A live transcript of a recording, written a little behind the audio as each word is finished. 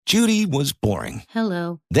Judy was boring.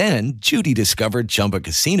 Hello. Then Judy discovered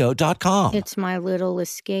ChumbaCasino.com. It's my little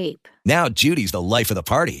escape. Now Judy's the life of the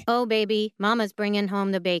party. Oh, baby, mama's bringing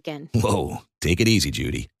home the bacon. Whoa, take it easy,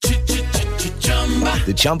 Judy.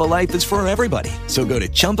 The Chumba life is for everybody. So go to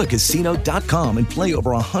ChumbaCasino.com and play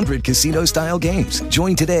over 100 casino-style games.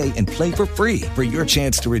 Join today and play for free for your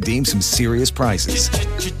chance to redeem some serious prizes.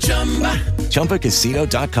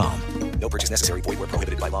 ChumbaCasino.com. No purchase necessary. Void where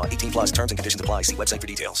prohibited by law. 18 plus terms and conditions apply. See website for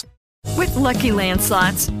details. With Lucky Land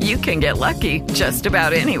Slots, you can get lucky just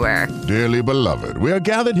about anywhere. Dearly beloved, we are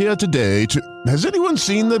gathered here today to... Has anyone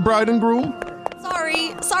seen the bride and groom?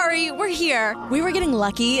 Sorry, we're here. We were getting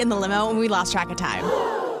lucky in the limo and we lost track of time.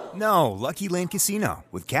 No, Lucky Land Casino,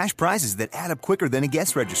 with cash prizes that add up quicker than a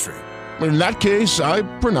guest registry. In that case, I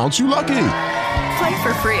pronounce you lucky. Play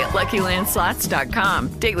for free at LuckyLandSlots.com.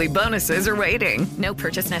 Daily bonuses are waiting. No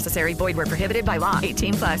purchase necessary. Void where prohibited by law.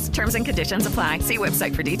 18 plus. Terms and conditions apply. See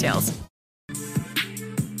website for details.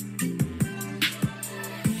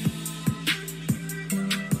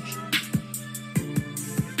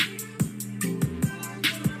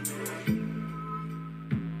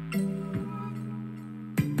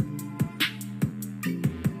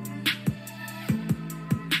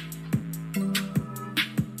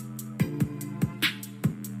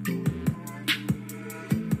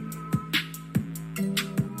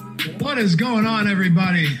 What is going on,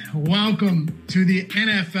 everybody? Welcome to the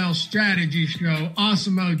NFL Strategy Show.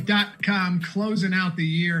 Awesemo.com closing out the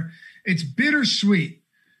year. It's bittersweet.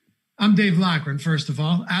 I'm Dave Loughran, first of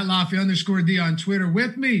all, at Laffy_D on Twitter.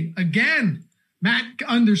 With me again,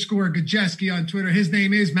 Matt_Gajeski on Twitter. His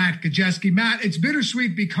name is Matt Gajeski. Matt, it's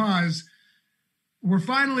bittersweet because we're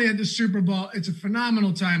finally at the Super Bowl. It's a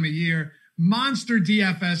phenomenal time of year. Monster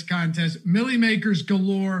DFS contest, Millie makers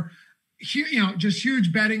galore. Just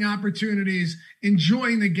huge betting opportunities,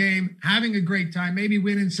 enjoying the game, having a great time, maybe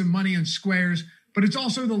winning some money on squares. But it's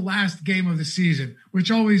also the last game of the season,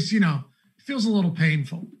 which always, feels a little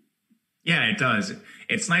painful. Yeah, it does.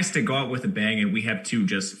 It's nice to go out with a bang, and we have two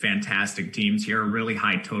just fantastic teams here, a really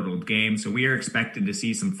high total game. So we are expected to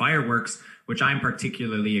see some fireworks, which I'm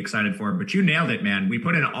particularly excited for. But you nailed it, man. We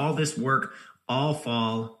put in all this work all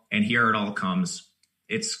fall, and here it all comes.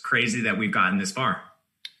 It's crazy that we've gotten this far.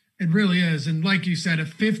 It really is. And like you said, a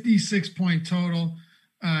 56-point total.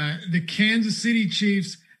 The Kansas City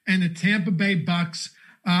Chiefs and the Tampa Bay Bucks.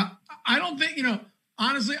 I don't think,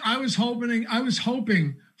 honestly, I was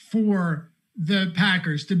hoping for the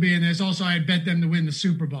Packers to be in this. Also, I had bet them to win the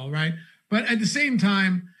Super Bowl, right? But at the same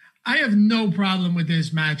time, I have no problem with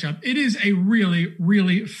this matchup. It is a really,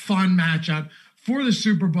 really fun matchup for the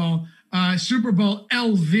Super Bowl. Super Bowl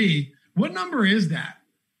LV. What number is that?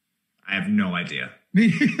 I have no idea.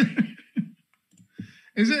 Is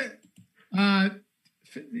it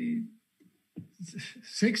 50,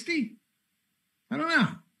 60? I don't know.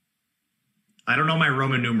 I don't know my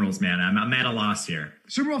Roman numerals, man. I'm at a loss here.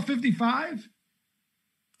 Super Bowl 55?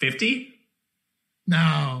 50?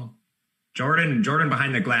 No. Jordan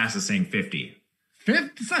behind the glass is saying 50.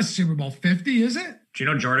 50? It's not Super Bowl 50, is it? Do you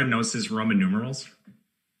know Jordan knows his Roman numerals?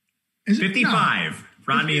 Is it 55? No.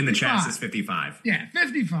 Rodney in the chat 55. says 55. Yeah,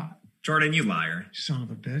 55. Jordan, you liar. Son of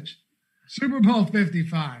a bitch. Super Bowl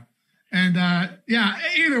 55. And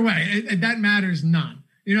either way, that matters none.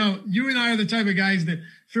 You and I are the type of guys that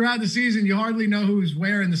throughout the season, you hardly know who's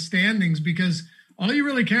where in the standings because all you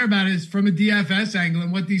really care about is from a DFS angle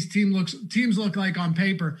and what these teams look like on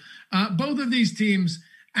paper. Both of these teams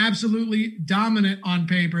absolutely dominant on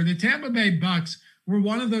paper. The Tampa Bay Bucks were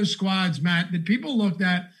one of those squads, Matt, that people looked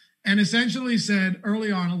at and essentially said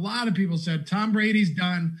early on, a lot of people said, Tom Brady's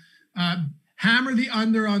done. Hammer the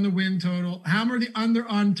under on the win total, hammer the under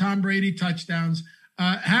on Tom Brady touchdowns,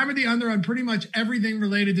 hammer the under on pretty much everything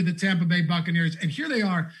related to the Tampa Bay Buccaneers. And here they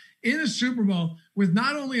are in a Super Bowl with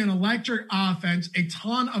not only an electric offense, a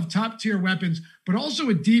ton of top tier weapons, but also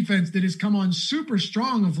a defense that has come on super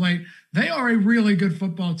strong of late. They are a really good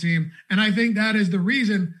football team. And I think that is the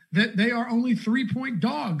reason that they are only 3-point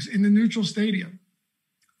dogs in the neutral stadium.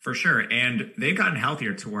 For sure. And they've gotten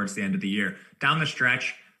healthier towards the end of the year. Down the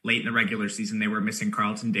stretch, late in the regular season, they were missing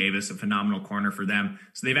Carlton Davis, a phenomenal corner for them.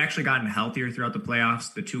 So they've actually gotten healthier throughout the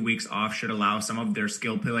playoffs. The 2 weeks off should allow some of their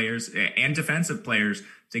skilled players and defensive players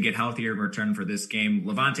to get healthier in return for this game.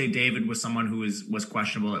 Levante David was someone who was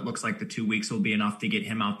questionable. It looks like the 2 weeks will be enough to get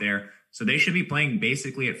him out there. So they should be playing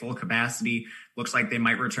basically at full capacity. Looks like they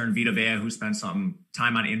might return Vita Vea, who spent some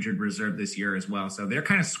time on injured reserve this year as well. So they're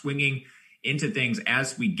kind of swinging into things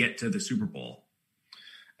as we get to the Super Bowl.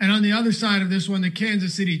 And on the other side of this one, the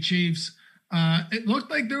Kansas City Chiefs, it looked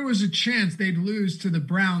like there was a chance they'd lose to the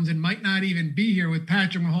Browns and might not even be here with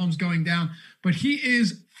Patrick Mahomes going down. But he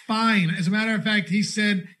is fine. As a matter of fact, he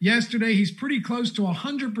said yesterday he's pretty close to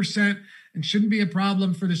 100% and shouldn't be a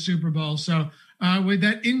problem for the Super Bowl. So with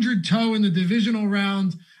that injured toe in the divisional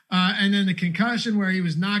round, and then the concussion where he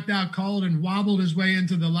was knocked out cold and wobbled his way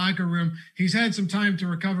into the locker room, he's had some time to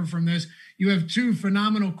recover from this. You have two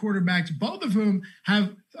phenomenal quarterbacks, both of whom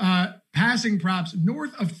have passing props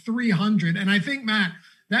north of 300. And I think, Matt,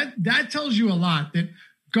 that tells you a lot, that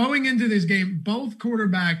going into this game, both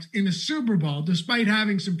quarterbacks in the Super Bowl, despite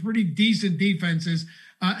having some pretty decent defenses,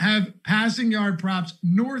 have passing yard props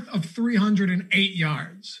north of 308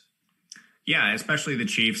 yards. Yeah, especially the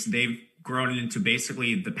Chiefs. They've grown into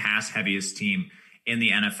basically the pass heaviest team in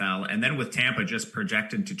the NFL. And then with Tampa just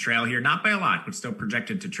projected to trail here, not by a lot, but still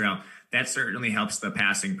projected to trail, that certainly helps the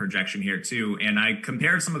passing projection here too. And I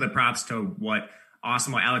compared some of the props to what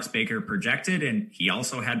Awesemo Alex Baker projected, and he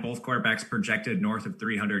also had both quarterbacks projected north of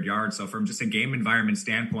 300 yards. So from just a game environment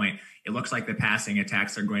standpoint, it looks like the passing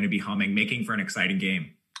attacks are going to be humming, making for an exciting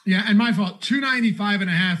game. Yeah, and my fault,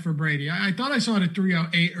 295.5 for Brady. I thought I saw it at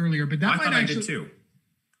 308 earlier, but that might actually... I did too.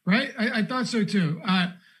 Right? I thought so too.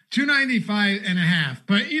 295.5.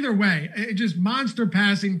 But either way, it just monster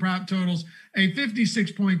passing prop totals, a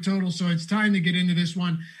 56-point total. So it's time to get into this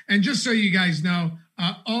one. And just so you guys know,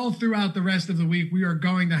 all throughout the rest of the week, we are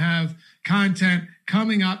going to have content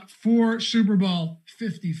coming up for Super Bowl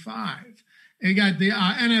 55. You got the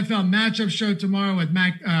NFL matchup show tomorrow with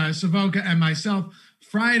Mac Savoca and myself.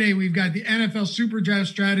 Friday, we've got the NFL Super Draft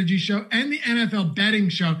Strategy Show and the NFL Betting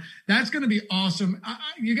Show. That's going to be awesome.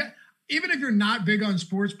 Even if you're not big on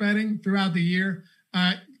sports betting throughout the year,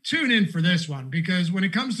 tune in for this one, because when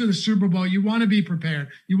it comes to the Super Bowl, you want to be prepared.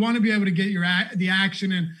 You want to be able to get the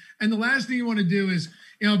action in. And the last thing you want to do is,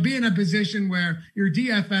 be in a position where your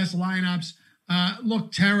DFS lineups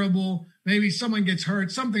look terrible. Maybe someone gets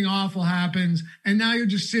hurt, something awful happens, and now you're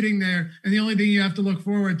just sitting there, and the only thing you have to look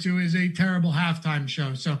forward to is a terrible halftime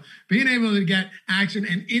show. So being able to get action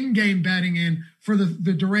and in-game betting in for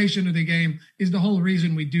the duration of the game is the whole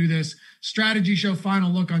reason we do this. Strategy show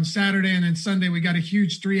final look on Saturday, and then Sunday we got a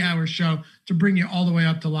huge 3-hour show to bring you all the way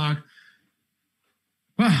up to lock.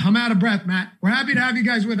 Well, I'm out of breath, Matt. We're happy to have you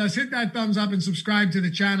guys with us. Hit that thumbs up and subscribe to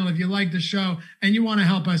the channel if you like the show and you want to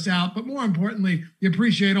help us out. But more importantly, you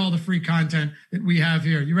appreciate all the free content that we have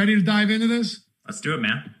here. You ready to dive into this? Let's do it,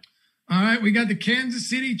 man. All right, we got the Kansas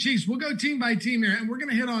City Chiefs. We'll go team by team here, and we're going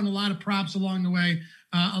to hit on a lot of props along the way,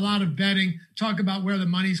 a lot of betting, talk about where the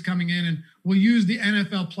money's coming in, and we'll use the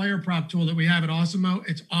NFL player prop tool that we have at Awesemo.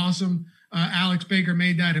 It's awesome. Alex Baker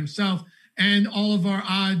made that himself. And all of our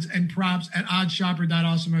odds and props at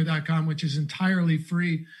oddshopper.awesemo.com, which is entirely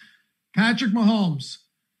free. Patrick Mahomes,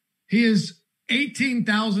 he is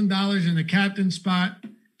 $18,000 in the captain spot,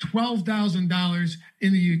 $12,000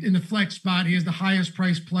 in the flex spot. He is the highest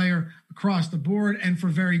priced player across the board, and for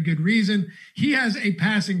very good reason. He has a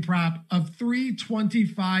passing prop of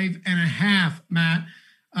 325.5, Matt.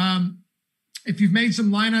 If you've made some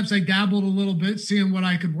lineups, I dabbled a little bit, seeing what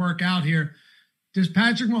I could work out here. Does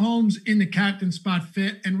Patrick Mahomes in the captain spot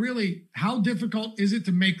fit? And really, how difficult is it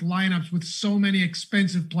to make lineups with so many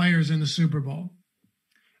expensive players in the Super Bowl?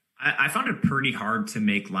 I found it pretty hard to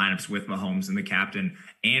make lineups with Mahomes in the captain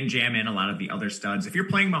and jam in a lot of the other studs. If you're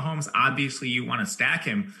playing Mahomes, obviously you want to stack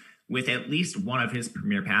him with at least one of his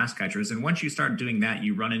premier pass catchers. And once you start doing that,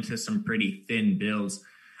 you run into some pretty thin builds.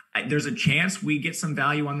 There's a chance we get some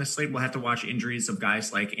value on this slate. We'll have to watch injuries of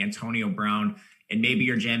guys like Antonio Brown, and maybe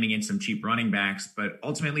you're jamming in some cheap running backs. But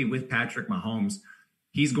ultimately with Patrick Mahomes,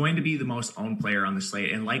 he's going to be the most owned player on the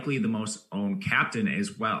slate and likely the most owned captain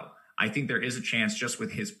as well. I think there is a chance just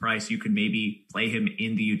with his price, you could maybe play him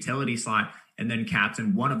in the utility slot and then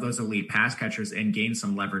captain one of those elite pass catchers and gain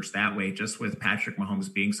some leverage that way, just with Patrick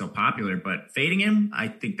Mahomes being so popular. But fading him, I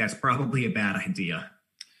think that's probably a bad idea.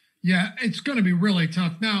 Yeah, it's going to be really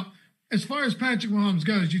tough. Now, as far as Patrick Mahomes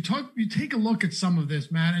goes, you take a look at some of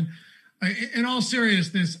this, Matt, and in all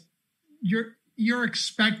seriousness, you're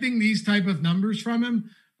expecting these type of numbers from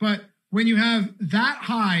him, but when you have that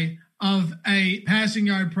high of a passing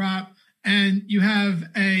yard prop and you have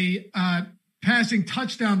a passing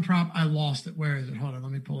touchdown prop, I lost it. Where is it? Hold on,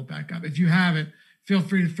 let me pull it back up. If you have it, feel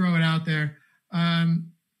free to throw it out there.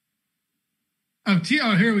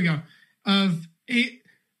 Here we go.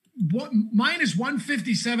 Minus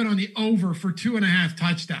 157 on the over for 2.5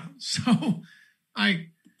 touchdowns. So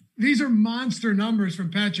these are monster numbers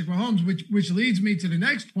from Patrick Mahomes, which leads me to the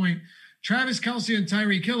next point. Travis Kelce and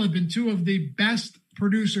Tyreek Hill have been two of the best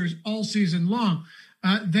producers all season long.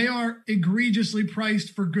 They are egregiously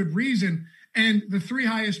priced for good reason. And the three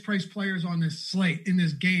highest priced players on this slate in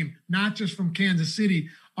this game, not just from Kansas City,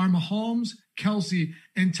 are Mahomes, Kelce,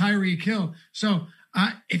 and Tyreek Hill. So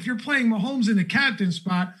If you're playing Mahomes in the captain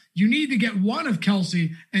spot, you need to get one of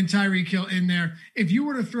Kelsey and Tyreek Hill in there. If you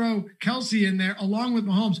were to throw Kelsey in there along with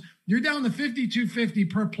Mahomes, you're down to $5,250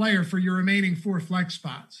 per player for your remaining 4 flex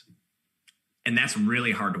spots. And that's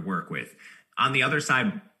really hard to work with. On the other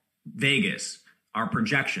side, Vegas, our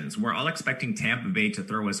projections, we're all expecting Tampa Bay to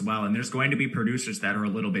throw as well. And there's going to be producers that are a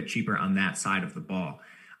little bit cheaper on that side of the ball.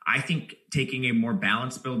 I think taking a more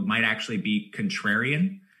balanced build might actually be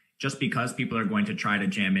contrarian, just because people are going to try to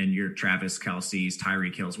jam in your Travis Kelce's,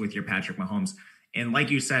 Tyreek Hills with your Patrick Mahomes. And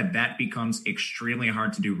like you said, that becomes extremely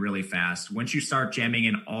hard to do really fast. Once you start jamming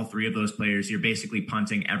in all 3 of those players, you're basically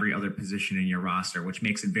punting every other position in your roster, which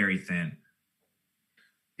makes it very thin.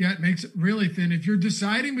 Yeah, it makes it really thin. If you're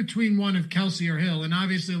deciding between one of Kelsey or Hill, and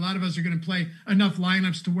obviously a lot of us are going to play enough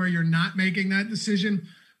lineups to where you're not making that decision,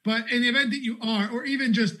 but in the event that you are, or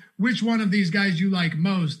even just which one of these guys you like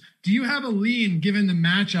most, do you have a lean given the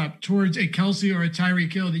matchup towards a Kelsey or a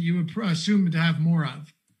Tyreek Hill that you would assume to have more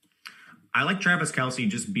of? I like Travis Kelce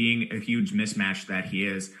just being a huge mismatch that he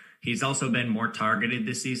is. He's also been more targeted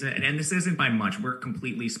this season, and this isn't by much. We're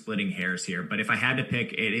completely splitting hairs here, but if I had to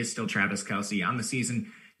pick, it is still Travis Kelce. On the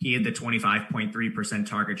season, he had the 25.3%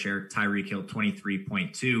 target share, Tyreek Hill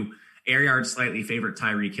 23.2%. Air yards slightly favored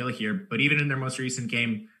Tyreek Hill here, but even in their most recent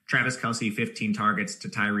game, Travis Kelce 15 targets to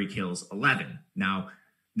Tyreek Hill's 11. Now,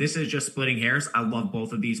 this is just splitting hairs. I love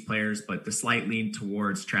both of these players, but the slight lean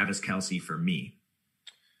towards Travis Kelce for me.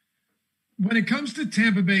 When it comes to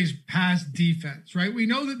Tampa Bay's pass defense, right, we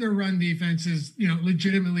know that their run defense is,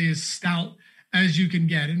 legitimately as stout as you can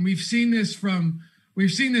get. And we've seen this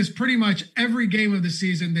pretty much every game of the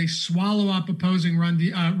season. They swallow up opposing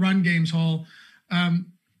run games whole.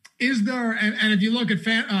 Is there, and if you look at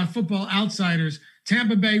Football Outsiders,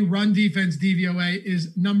 Tampa Bay run defense DVOA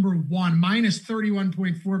is number 1, minus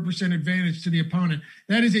 31.4% advantage to the opponent.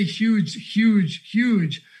 That is a huge, huge,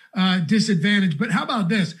 huge disadvantage. But how about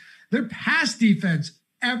this? Their pass defense,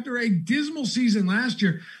 after a dismal season last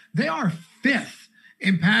year, they are 5th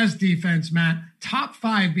in pass defense, Matt. Top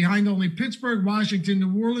 5 behind only Pittsburgh, Washington,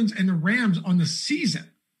 New Orleans, and the Rams on the season.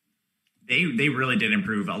 They really did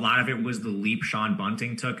improve. A lot of it was the leap Sean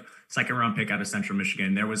Bunting took, 2nd round pick out of Central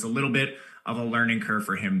Michigan. There was a little bit of a learning curve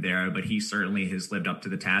for him there, but he certainly has lived up to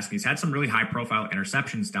the task. He's had some really high profile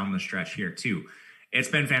interceptions down the stretch here too. It's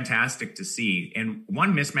been fantastic to see. And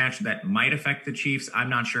one mismatch that might affect the Chiefs, I'm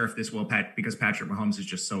not sure if this will, because Patrick Mahomes is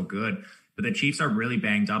just so good, but the Chiefs are really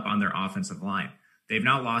banged up on their offensive line. They've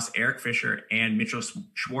now lost Eric Fisher, and Mitchell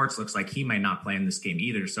Schwartz looks like he might not play in this game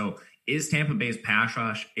either. So is Tampa Bay's pass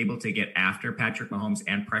rush able to get after Patrick Mahomes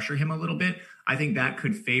and pressure him a little bit? I think that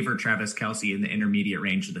could favor Travis Kelce in the intermediate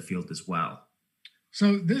range of the field as well.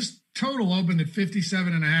 So this total opened at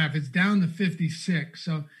 57.5. It's down to 56.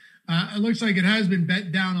 So it looks like it has been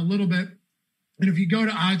bet down a little bit. And if you go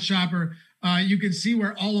to OddsShopper, you can see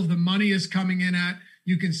where all of the money is coming in at.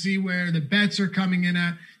 You can see where the bets are coming in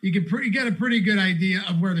at. You can get a pretty good idea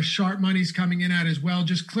of where the sharp money's coming in at as well.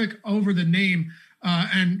 Just click over the name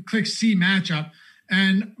and click see matchup.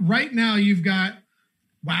 And right now you've got,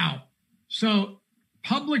 wow. So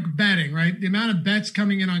public betting, right? The amount of bets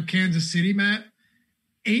coming in on Kansas City, Matt,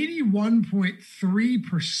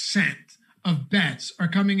 81.3% of bets are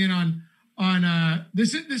coming in on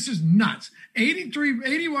this is nuts.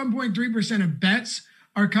 81.3% of bets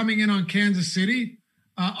are coming in on Kansas City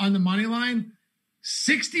on the money line.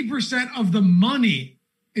 60% of the money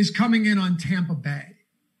is coming in on Tampa Bay.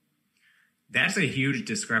 That's a huge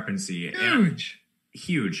discrepancy.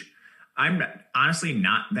 Huge. I'm honestly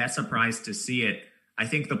not that surprised to see it. I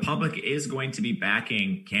think the public is going to be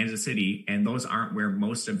backing Kansas City, and those aren't where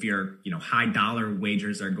most of your, high dollar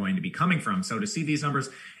wagers are going to be coming from. So to see these numbers,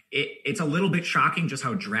 it's a little bit shocking just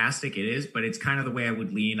how drastic it is, but it's kind of the way I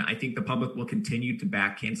would lean. I think the public will continue to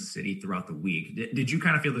back Kansas City throughout the week. Did you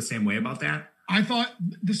kind of feel the same way about that? I thought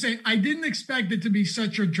the same. I didn't expect it to be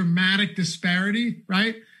such a dramatic disparity,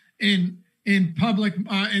 right? In public,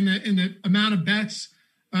 in the amount of bets,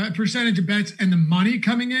 percentage of bets, and the money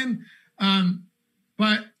coming in.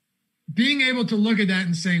 But being able to look at that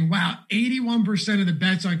and saying, wow, 81% of the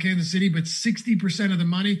bets on Kansas City, but 60% of the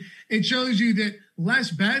money, it shows you that less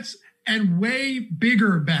bets and way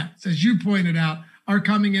bigger bets, as you pointed out, are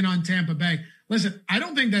coming in on Tampa Bay. Listen, I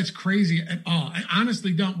don't think that's crazy at all. I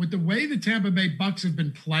honestly don't. With the way the Tampa Bay Bucks have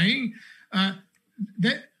been playing, I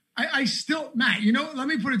still, Matt, let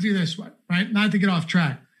me put it to you this way, right? Not to get off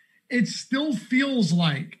track. It still feels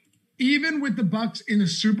like, even with the Bucks in the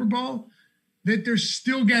Super Bowl, that they're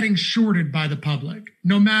still getting shorted by the public,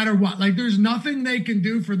 no matter what. Like, there's nothing they can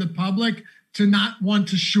do for the public to not want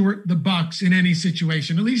to short the Bucks in any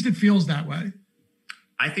situation. At least it feels that way.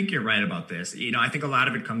 I think you're right about this. I think a lot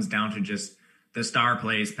of it comes down to just the star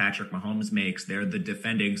plays Patrick Mahomes makes. They're the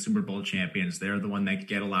defending Super Bowl champions. They're the one that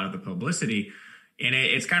get a lot of the publicity. And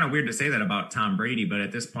it's kind of weird to say that about Tom Brady, but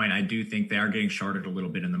at this point, I do think they are getting shorted a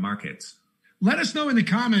little bit in the markets. Let us know in the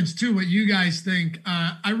comments, too, what you guys think.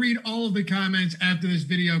 I read all of the comments after this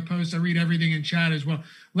video post. I read everything in chat as well.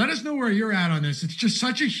 Let us know where you're at on this. It's just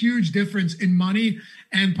such a huge difference in money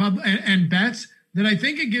and bets that I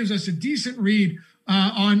think it gives us a decent read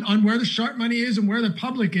on where the sharp money is and where the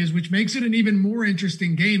public is, which makes it an even more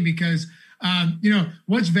interesting game because,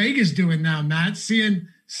 what's Vegas doing now, Matt? Seeing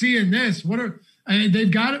this,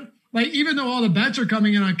 they've got it. Like, even though all the bets are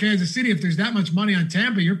coming in on Kansas City, if there's that much money on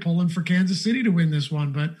Tampa, you're pulling for Kansas City to win this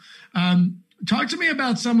one. But talk to me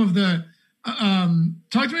about some of the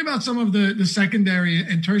secondary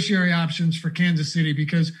and tertiary options for Kansas City,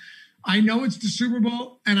 because I know it's the Super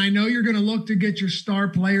Bowl and I know you're going to look to get your star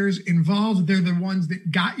players involved. They're the ones that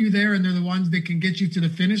got you there and they're the ones that can get you to the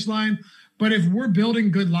finish line. But if we're building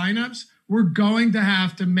good lineups, we're going to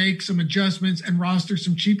have to make some adjustments and roster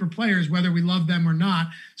some cheaper players, whether we love them or not.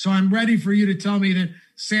 So I'm ready for you to tell me that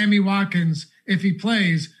Sammy Watkins, if he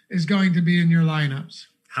plays, is going to be in your lineups.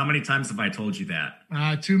 How many times have I told you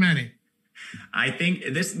that? Too many. I think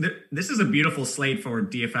this is a beautiful slate for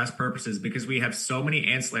DFS purposes because we have so many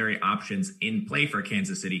ancillary options in play for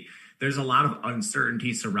Kansas City. There's a lot of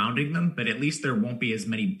uncertainty surrounding them, but at least there won't be as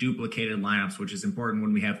many duplicated lineups, which is important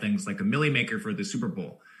when we have things like a Millie Maker for the Super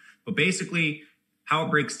Bowl. But basically, how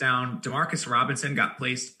it breaks down, Demarcus Robinson got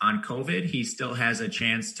placed on COVID. He still has a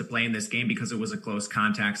chance to play in this game because it was a close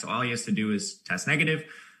contact. So all he has to do is test negative.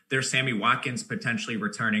 There's Sammy Watkins potentially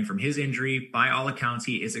returning from his injury. By all accounts,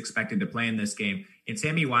 he is expected to play in this game. And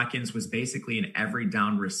Sammy Watkins was basically an every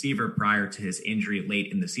down receiver prior to his injury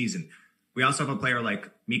late in the season. We also have a player like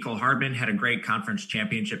Mecole Hardman, had a great conference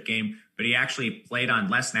championship game, but he actually played on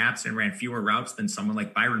less snaps and ran fewer routes than someone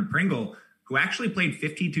like Byron Pringle, who actually played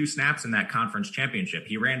 52 snaps in that conference championship.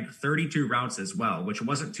 He ran 32 routes as well, which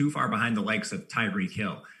wasn't too far behind the likes of Tyreek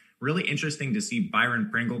Hill. Really interesting to see Byron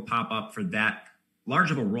Pringle pop up for that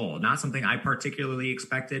large of a role. Not something I particularly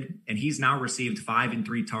expected. And he's now received 5 and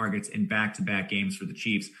 3 targets in back-to-back games for the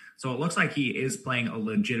Chiefs. So it looks like he is playing a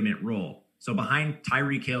legitimate role. So behind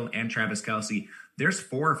Tyreek Hill and Travis Kelce, there's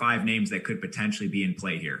 4 or 5 names that could potentially be in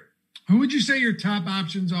play here. Who would you say your top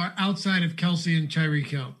options are outside of Kelce and Tyreek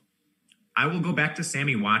Hill? I will go back to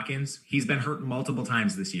Sammy Watkins. He's been hurt multiple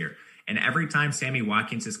times this year. And every time Sammy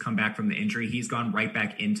Watkins has come back from the injury, he's gone right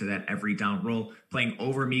back into that every down role, playing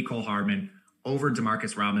over Mecole Hardman, over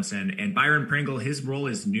Demarcus Robinson. And Byron Pringle, his role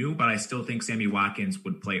is new, but I still think Sammy Watkins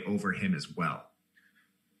would play over him as well.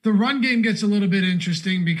 The run game gets a little bit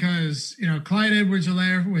interesting because, Clyde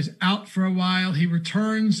Edwards-Helaire was out for a while. He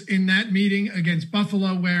returns in that meeting against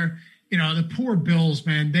Buffalo where, the poor Bills,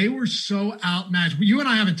 man, they were so outmatched. You and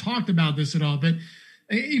I haven't talked about this at all, but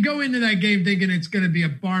you go into that game thinking it's going to be a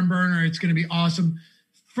barn burner. It's going to be awesome.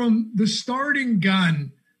 From the starting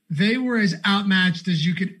gun, they were as outmatched as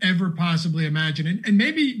you could ever possibly imagine. And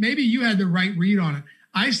maybe you had the right read on it.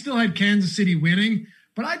 I still had Kansas City winning,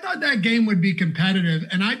 but I thought that game would be competitive,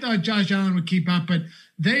 and I thought Josh Allen would keep up, but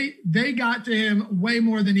they got to him way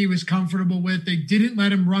more than he was comfortable with. They didn't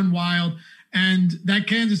let him run wild, and that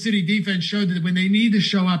Kansas City defense showed that when they need to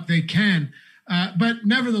show up, they can. But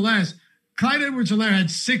nevertheless, Clyde Edwards-Helaire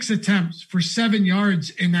had 6 attempts for 7 yards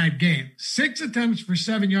in that game. 6 attempts for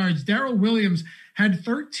 7 yards. Darrell Williams had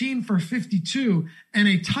 13 for 52 and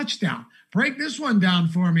a touchdown. Break this one down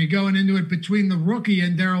for me going into it between the rookie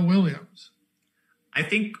and Darrell Williams. I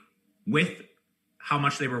think with how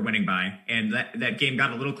much they were winning by, and that game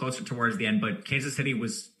got a little closer towards the end, but Kansas City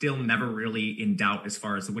was still never really in doubt as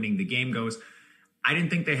far as winning the game goes. I didn't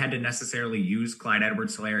think they had to necessarily use Clyde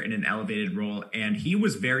Edwards-Helaire in an elevated role, and he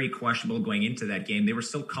was very questionable going into that game. They were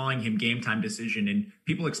still calling him game time decision, and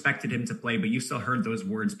people expected him to play, but you still heard those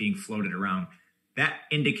words being floated around. That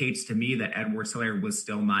indicates to me that Edwards-Helaire was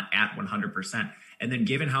still not at 100%. And then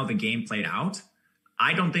given how the game played out,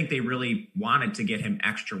 I don't think they really wanted to get him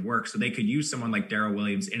extra work so they could use someone like Darrell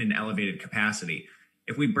Williams in an elevated capacity.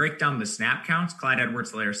 If we break down the snap counts, Clyde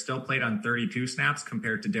Edwards-Helaire still played on 32 snaps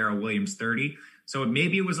compared to Darrell Williams' 30. So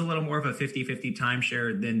maybe it was a little more of a 50-50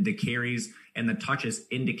 timeshare than the carries and the touches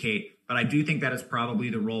indicate. But I do think that is probably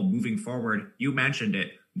the role moving forward. You mentioned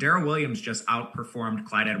it. Darrell Williams just outperformed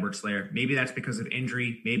Clyde Edwards-Helaire. Maybe that's because of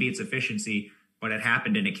injury. Maybe it's efficiency. But it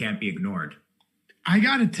happened and it can't be ignored. I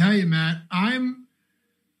got to tell you, Matt, I'm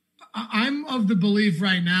of the belief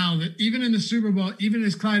right now that even in the Super Bowl, even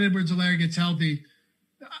as Clyde Edwards-Helaire gets healthy,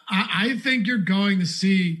 I think you're going to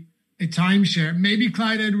see a timeshare. Maybe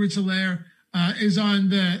Clyde Edwards-Helaire is on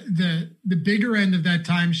the bigger end of that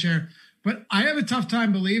timeshare. But I have a tough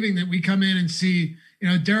time believing that we come in and see,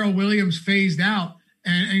 Darrell Williams phased out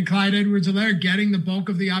and Clyde Edwards-Helaire getting the bulk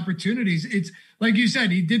of the opportunities. It's like you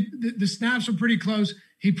said, he did the snaps were pretty close.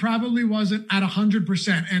 He probably wasn't at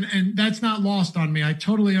 100%, and that's not lost on me. I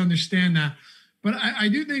totally understand that. But I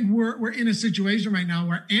do think we're in a situation right now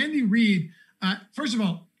where Andy Reid, first of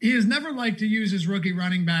all, he has never liked to use his rookie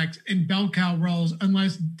running backs in bell cow roles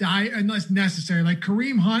unless necessary. Like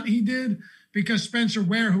Kareem Hunt, he did because Spencer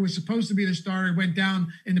Ware, who was supposed to be the starter, went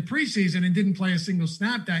down in the preseason and didn't play a single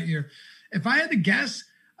snap that year. If I had to guess,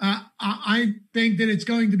 I think that it's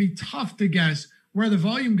going to be tough to guess where the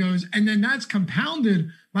volume goes. And then that's compounded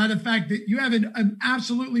by the fact that you have an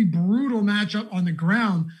absolutely brutal matchup on the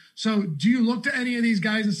ground. So do you look to any of these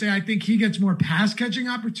guys and say, I think he gets more pass catching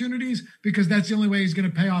opportunities because that's the only way he's going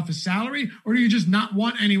to pay off his salary? Or do you just not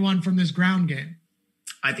want anyone from this ground game?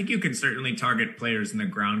 I think you can certainly target players in the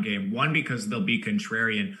ground game. One, because they'll be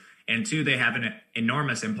contrarian. And two, they have an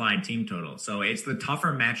enormous implied team total. So it's the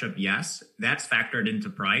tougher matchup. Yes, that's factored into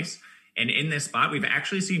price. And in this spot, we've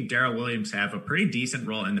actually seen Darrell Williams have a pretty decent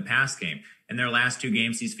role in the pass game. In their last two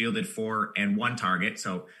games, he's fielded 4 and 1 target.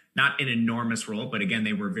 So not an enormous role, but again,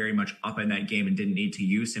 they were very much up in that game and didn't need to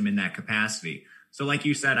use him in that capacity. So like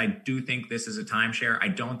you said, I do think this is a timeshare. I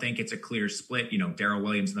don't think it's a clear split. Darrell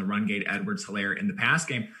Williams in the run game, Edwards-Helaire in the pass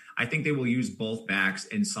game. I think they will use both backs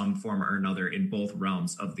in some form or another in both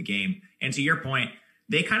realms of the game. And to your point,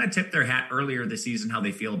 they kind of tipped their hat earlier this season how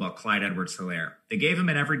they feel about Clyde Edwards-Helaire. They gave him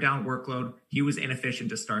an every down workload. He was inefficient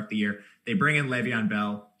to start the year. They bring in Le'Veon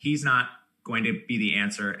Bell. He's not going to be the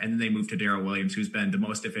answer. And then they move to Darrell Williams, who's been the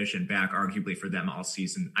most efficient back, arguably, for them all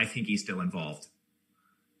season. I think he's still involved.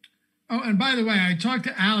 Oh, and by the way, I talked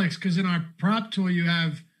to Alex because in our prop tool, you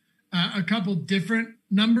have a couple different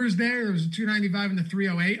numbers there. There was a 295 and the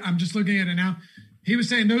 308. I'm just looking at it now. He was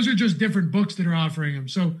saying those are just different books that are offering him.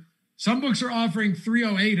 So some books are offering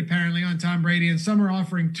 308 apparently on Tom Brady, and some are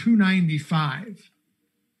offering 295.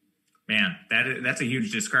 Man, that's a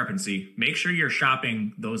huge discrepancy. Make sure you're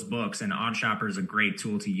shopping those books, and Odd Shopper is a great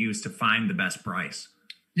tool to use to find the best price.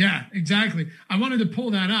 Yeah, exactly. I wanted to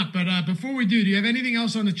pull that up, but before we do you have anything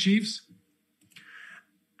else on the Chiefs?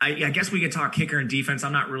 I guess we could talk kicker and defense.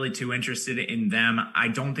 I'm not really too interested in them. I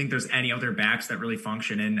don't think there's any other backs that really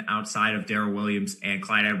function in outside of Darrell Williams and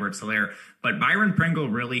Clyde Edwards-Helaire. But Byron Pringle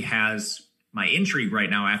really has my intrigue right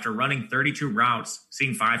now after running 32 routes,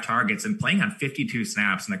 seeing 5 targets, and playing on 52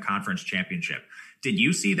 snaps in the conference championship. Did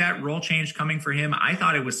you see that role change coming for him? I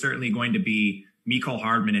thought it was certainly going to be Mecole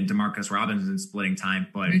Hardman and Demarcus Robinson splitting time.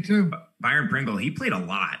 But me too. Byron Pringle, he played a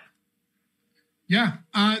lot. Yeah.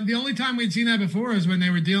 The only time we'd seen that before is when they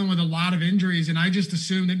were dealing with a lot of injuries. And I just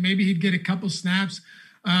assumed that maybe he'd get a couple snaps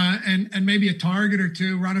and maybe a target or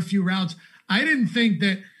two, run a few routes. I didn't think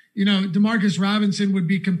that, Demarcus Robinson would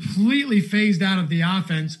be completely phased out of the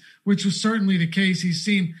offense, which was certainly the case. He's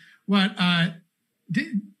seen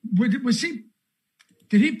did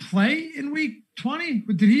he play in week 20?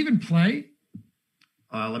 Did he even play?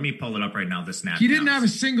 Let me pull it up right now. The snap. He didn't have a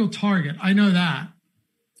single target. I know that.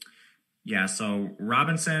 Yeah, so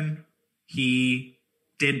Robinson, he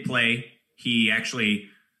did play. He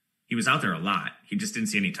was out there a lot. He just didn't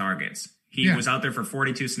see any targets. He was out there for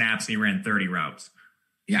 42 snaps and he ran 30 routes.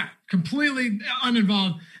 Yeah, completely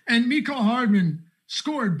uninvolved. And Mecole Hardman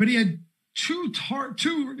scored, but he had two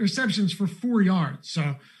receptions for 4 yards.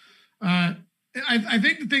 So I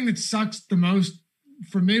think the thing that sucks the most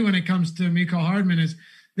for me when it comes to Mecole Hardman is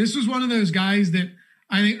this was one of those guys that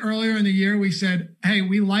I think earlier in the year we said, hey,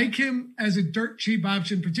 we like him as a dirt cheap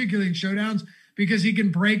option, particularly in showdowns, because he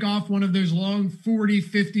can break off one of those long 40,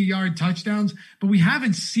 50-yard touchdowns. But we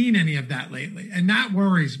haven't seen any of that lately, and that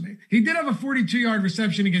worries me. He did have a 42-yard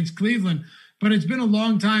reception against Cleveland, but it's been a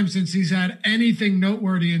long time since he's had anything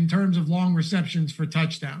noteworthy in terms of long receptions for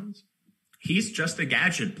touchdowns. He's just a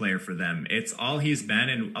gadget player for them. It's all he's been,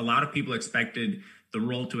 and a lot of people expected the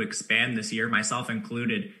role to expand this year, myself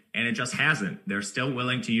included, and it just hasn't. They're still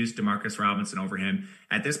willing to use Demarcus Robinson over him.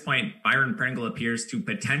 At this point, Byron Pringle appears to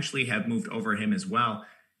potentially have moved over him as well.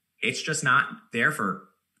 It's just not there for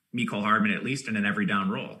Mecole Hardman, at least in an every down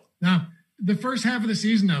role. Now, the first half of the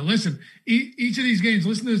season, though, listen, each of these games,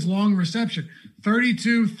 listen to this long reception,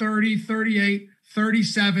 32, 30, 38,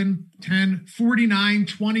 37, 10, 49,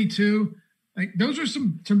 22. Like those are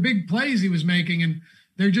some big plays he was making, and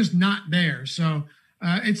they're just not there. So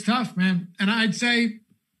it's tough, man. And I'd say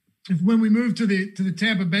when we move to the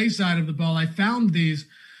Tampa Bay side of the ball, I found the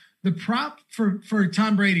prop for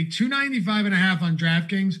Tom Brady, 295.5 on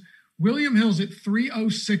DraftKings. William Hill's at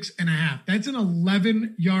 306.5. That's an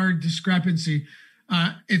 11-yard discrepancy.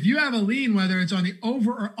 If you have a lean, whether it's on the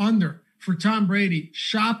over or under for Tom Brady,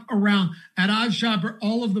 shop around. At Odds Shopper,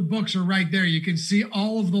 all of the books are right there. You can see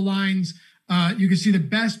all of the lines. You can see the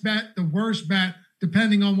best bet, the worst bet,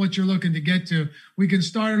 depending on what you're looking to get to. We can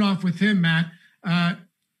start it off with him, Matt.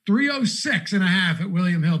 306.5 at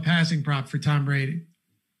William Hill passing prop for Tom Brady.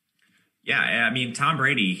 Yeah, I mean, Tom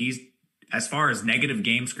Brady, he's, as far as negative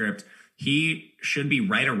game script, he should be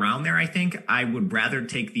right around there, I think. I would rather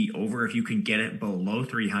take the over if you can get it below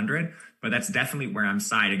 300, but that's definitely where I'm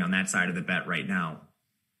siding on that side of the bet right now.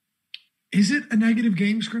 Is it a negative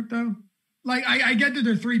game script, though? Like, I get that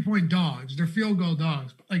they're 3-point dogs, they're field goal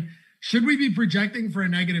dogs, but like, should we be projecting for a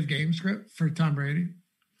negative game script for Tom Brady?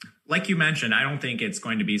 Like you mentioned, I don't think it's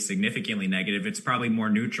going to be significantly negative. It's probably more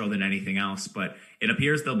neutral than anything else, but it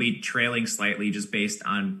appears they'll be trailing slightly just based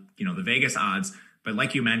on, the Vegas odds. But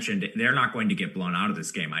like you mentioned, they're not going to get blown out of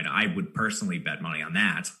this game. I would personally bet money on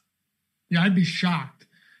that. Yeah, I'd be shocked.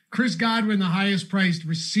 Chris Godwin, the highest priced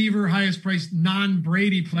receiver, highest priced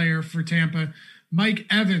non-Brady player for Tampa. Mike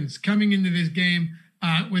Evans coming into this game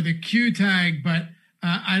with a Q tag, but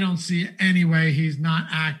I don't see any way he's not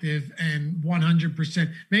active and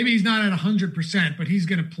 100%. Maybe he's not at 100%, but he's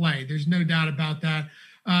going to play. There's no doubt about that.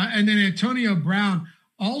 And then Antonio Brown,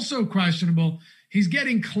 also questionable. He's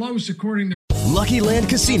getting close, according to Lucky Land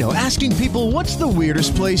Casino, asking people, what's the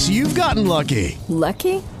weirdest place you've gotten lucky?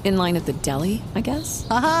 Lucky? In line at the deli, I guess?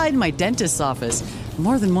 Aha, in my dentist's office.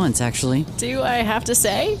 More than once, actually. Do I have to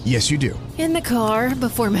say? Yes, you do. In the car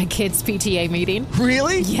before my kids' PTA meeting.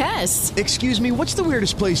 Really? Yes. Excuse me, what's the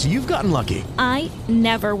weirdest place you've gotten lucky? I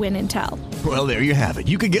never win and tell. Well, there you have it.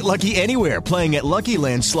 You can get lucky anywhere, playing at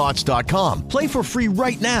LuckyLandSlots.com. Play for free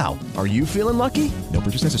right now. Are you feeling lucky? No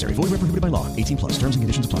purchase necessary. Void where prohibited by law. 18+. Terms and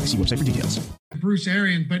conditions apply. See website for details. Bruce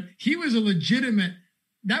Arians, but he was a legitimate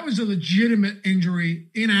injury,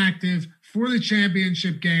 inactive for the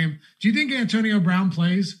championship game. Do you think Antonio Brown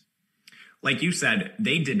plays? Like you said,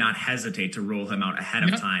 they did not hesitate to rule him out ahead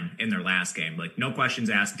of time in their last game. Like, no questions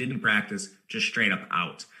asked, didn't practice, just straight up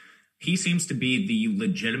out. He seems to be the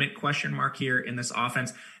legitimate question mark here in this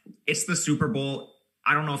offense. It's the Super Bowl.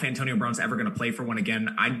 I don't know if Antonio Brown's ever going to play for one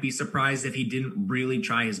again. I'd be surprised if he didn't really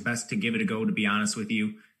try his best to give it a go, to be honest with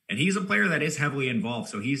you. And he's a player that is heavily involved,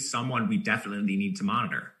 so he's someone we definitely need to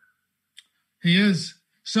monitor. He is.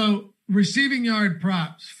 So receiving yard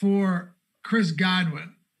props for Chris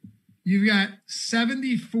Godwin. You've got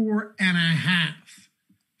 74.5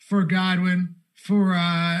 for Godwin. For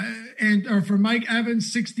Mike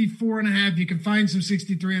Evans, 64.5. You can find some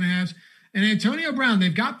 63.5s. And Antonio Brown,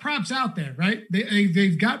 they've got props out there, right?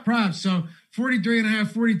 They've got props. So 43.5,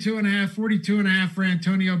 42.5, 42.5 for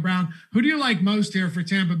Antonio Brown. Who do you like most here for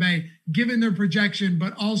Tampa Bay, given their projection,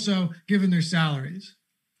 but also given their salaries?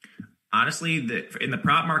 Honestly, in the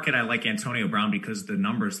prop market, I like Antonio Brown because the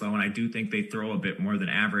numbers low, and I do think they throw a bit more than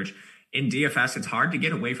average. In DFS, it's hard to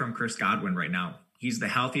get away from Chris Godwin right now. He's the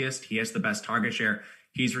healthiest. He has the best target share.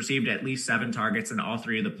 He's received at least 7 targets in all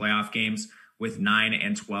 3 of the playoff games, with 9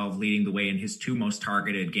 and 12 leading the way in his 2 most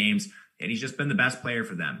targeted games. And he's just been the best player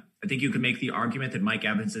for them. I think you could make the argument that Mike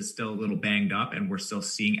Evans is still a little banged up, and we're still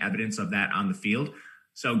seeing evidence of that on the field.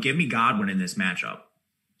 So give me Godwin in this matchup.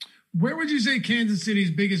 Where would you say Kansas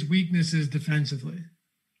City's biggest weakness is defensively?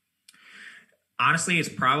 Honestly, it's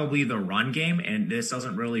probably the run game, and this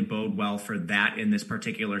doesn't really bode well for that in this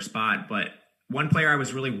particular spot. But one player I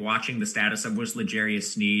was really watching the status of was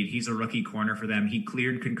L'Jarius Sneed. He's a rookie corner for them. He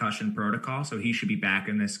cleared concussion protocol, so he should be back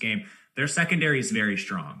in this game. Their secondary is very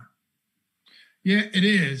strong. Yeah, it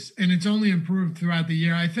is, and it's only improved throughout the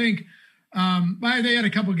year. I think they had a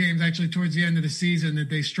couple games actually towards the end of the season that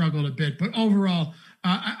they struggled a bit, but overall,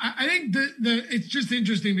 I think it's just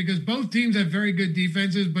interesting because both teams have very good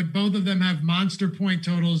defenses, but both of them have monster point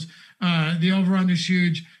totals. The over-under is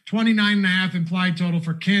huge, 29.5 implied total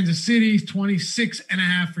for Kansas City,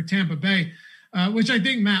 26.5 for Tampa Bay, which I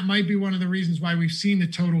think, Matt, might be one of the reasons why we've seen the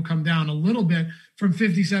total come down a little bit from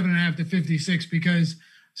 57.5 to 56, because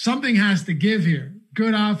something has to give here.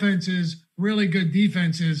 Good offenses, really good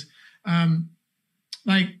defenses.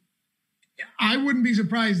 I wouldn't be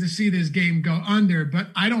surprised to see this game go under, but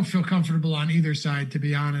I don't feel comfortable on either side, to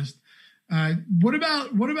be honest. What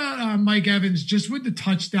about Mike Evans, just with the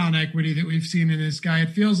touchdown equity that we've seen in this guy? It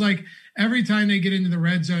feels like every time they get into the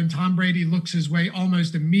red zone, Tom Brady looks his way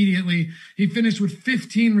almost immediately. He finished with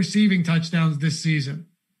 15 receiving touchdowns this season.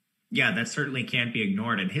 Yeah, that certainly can't be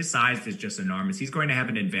ignored. And his size is just enormous. He's going to have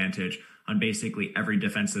an advantage on basically every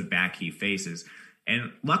defensive back he faces.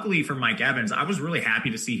 And luckily for Mike Evans, I was really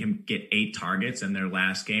happy to see him get 8 targets in their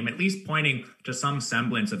last game, at least pointing to some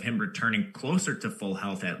semblance of him returning closer to full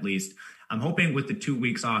health at least. I'm hoping with the 2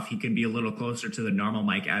 weeks off, he can be a little closer to the normal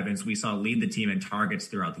Mike Evans we saw lead the team in targets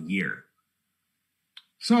throughout the year.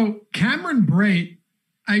 So Cameron Brate,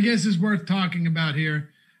 I guess, is worth talking about here,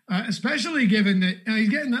 especially given that he's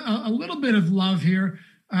getting a little bit of love here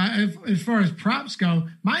as far as props go.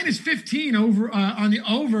 Minus 15 over on the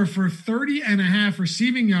over for 30.5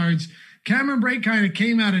 receiving yards. Cameron Brate kind of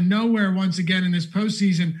came out of nowhere once again in this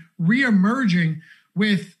postseason, reemerging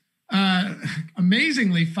with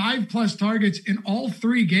amazingly 5+ targets in all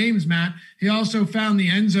 3 games, Matt. He also found the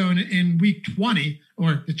end zone in week 20,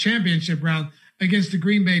 or the championship round, against the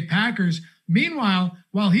Green Bay Packers. Meanwhile,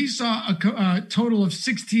 while he saw a total of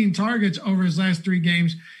 16 targets over his last 3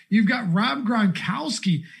 games, you've got Rob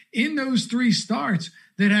Gronkowski in those 3 starts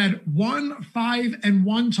that had 1, 5, and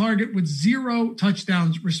 1 target with 0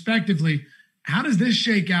 touchdowns, respectively. How does this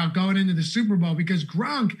shake out going into the Super Bowl? Because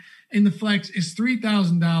Gronk in the flex is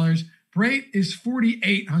 $3,000. Brate is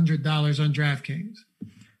 $4,800 on DraftKings.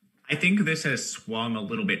 I think this has swung a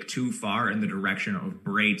little bit too far in the direction of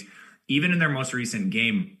Brate. Even in their most recent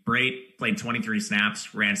game, Brate played 23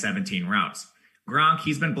 snaps, ran 17 routes. Gronk,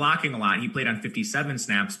 he's been blocking a lot. He played on 57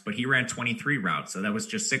 snaps, but he ran 23 routes. So that was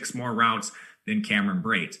just 6 more routes than Cameron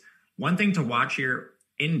Brate. One thing to watch here,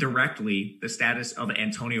 indirectly, the status of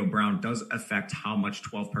Antonio Brown does affect how much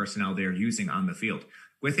 12 personnel they're using on the field.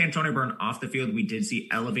 With Antonio Brown off the field, we did see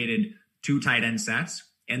elevated 2 tight end sets,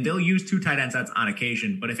 and they'll use 2 tight end sets on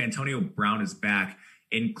occasion. But if Antonio Brown is back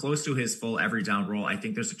in close to his full every down role, I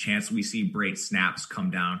think there's a chance we see Brate snaps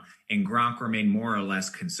come down and Gronk remain more or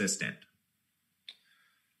less consistent.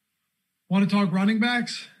 Want to talk running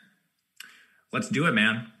backs? Let's do it,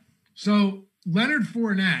 man. So Leonard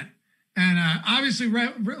Fournette, and obviously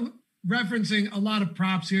referencing a lot of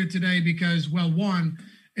props here today because, well, one,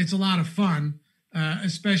 it's a lot of fun,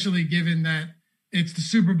 especially given that it's the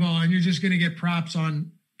Super Bowl and you're just going to get props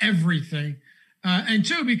on everything. And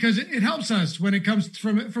 2, because it helps us when it comes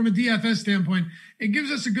from a DFS standpoint. It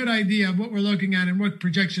gives us a good idea of what we're looking at and what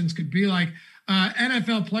projections could be like.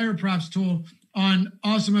 NFL player props tool on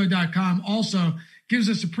awesemo.com also gives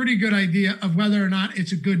us a pretty good idea of whether or not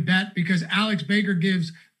it's a good bet, because Alex Baker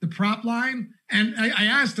gives the prop line. And I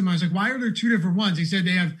asked him, I was like, why are there 2 different ones? He said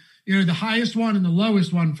they have, the highest one and the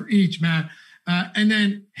lowest one for each, Matt. And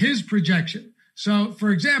then his projection. So, for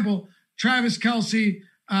example, Travis Kelce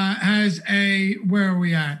has where are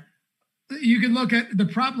we at? You can look at the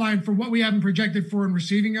prop line for what we haven't projected for in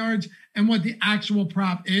receiving yards and what the actual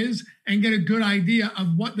prop is and get a good idea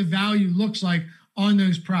of what the value looks like on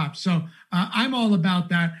those props. So I'm all about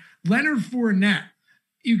that. Leonard Fournette,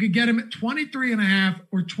 you could get him at 23.5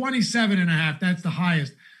 or 27.5. That's the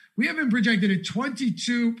highest. We have him projected at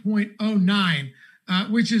 22.09,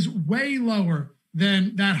 which is way lower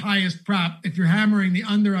than that highest prop. If you're hammering the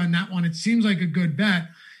under on that one, it seems like a good bet.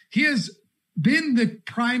 He has been the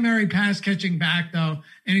primary pass catching back, though,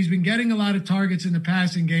 and he's been getting a lot of targets in the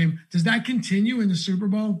passing game. Does that continue in the Super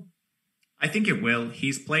Bowl? I think it will.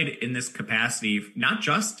 He's played in this capacity, not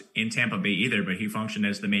just in Tampa Bay either, but he functioned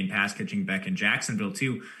as the main pass catching back in Jacksonville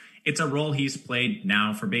too. It's a role he's played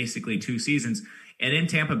now for basically 2 seasons. And in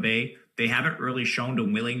Tampa Bay, they haven't really shown a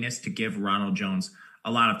willingness to give Ronald Jones a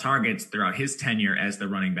lot of targets throughout his tenure as the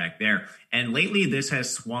running back there. And lately, this has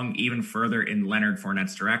swung even further in Leonard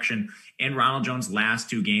Fournette's direction. In Ronald Jones' last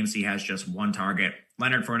 2 games, he has just 1 target.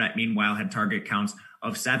 Leonard Fournette, meanwhile, had target counts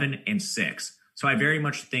of 7 and 6. So I very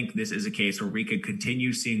much think this is a case where we could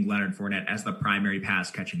continue seeing Leonard Fournette as the primary pass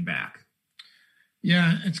catching back.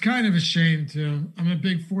 Yeah, it's kind of a shame, too. I'm a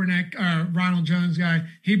big Fournette, Ronald Jones guy.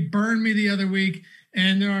 He burned me the other week,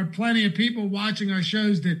 and there are plenty of people watching our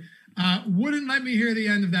shows that wouldn't let me hear the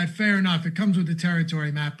end of that. Fair enough. It comes with the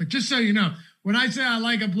territory, Matt. But just so you know, when I say I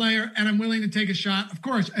like a player and I'm willing to take a shot, of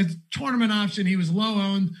course, as a tournament option, he was low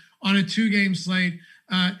owned on a 2-game slate.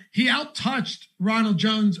 He out-touched Ronald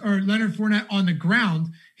Jones or Leonard Fournette on the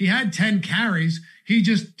ground. He had 10 carries. He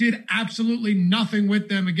just did absolutely nothing with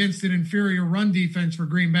them against an inferior run defense for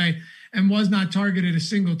Green Bay and was not targeted a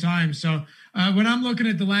single time. So when I'm looking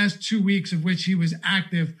at the last 2 weeks of which he was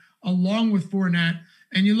active along with Fournette,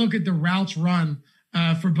 and you look at the routes run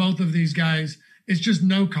for both of these guys, it's just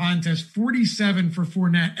no contest. 47 for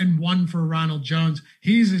Fournette and 1 for Ronald Jones.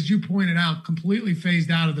 He's, as you pointed out, completely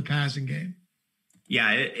phased out of the passing game.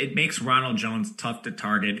 Yeah, it makes Ronald Jones tough to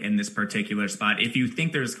target in this particular spot if you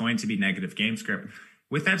think there's going to be negative game script.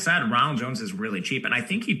 With that said, Ronald Jones is really cheap, and I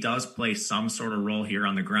think he does play some sort of role here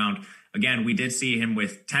on the ground. Again, we did see him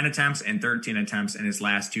with 10 attempts and 13 attempts in his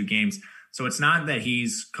last 2 games. So it's not that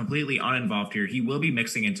he's completely uninvolved here. He will be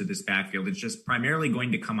mixing into this backfield. It's just primarily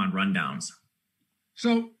going to come on rundowns.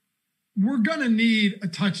 So we're going to need a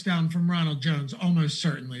touchdown from Ronald Jones, almost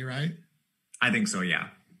certainly, right? I think so, yeah.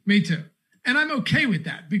 Me too. And I'm okay with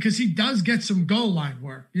that because he does get some goal line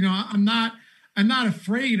work. I'm not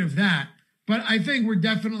afraid of that. But I think we're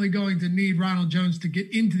definitely going to need Ronald Jones to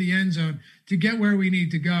get into the end zone to get where we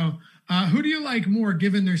need to go. Who do you like more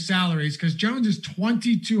given their salaries? Because Jones is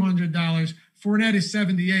 $2,200. Fournette is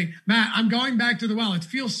 $78. Matt, I'm going back to the well. It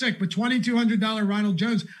feels sick, but $2,200 Ronald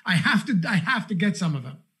Jones, I have to get some of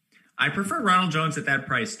him. I prefer Ronald Jones at that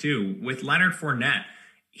price too. With Leonard Fournette,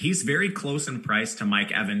 he's very close in price to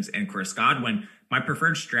Mike Evans and Chris Godwin. My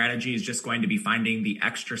preferred strategy is just going to be finding the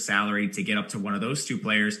extra salary to get up to one of those two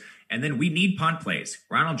players. And then we need punt plays.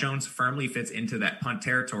 Ronald Jones firmly fits into that punt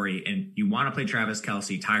territory. And you want to play Travis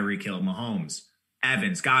Kelce, Tyreek Hill, Mahomes,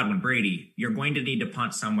 Evans, Godwin, Brady. You're going to need to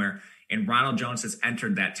punt somewhere. And Ronald Jones has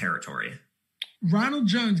entered that territory. Ronald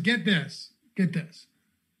Jones, get this.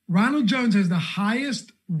 Ronald Jones has the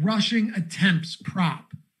highest rushing attempts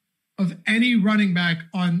prop of any running back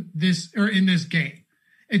on this or in this game.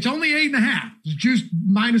 It's only 8.5. It's just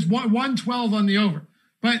minus 112 on the over.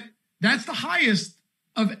 But that's the highest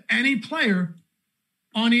of any player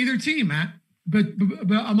on either team, Matt. But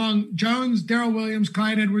among Jones, Darrell Williams,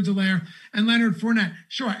 Clyde Edwards-Helaire, and Leonard Fournette.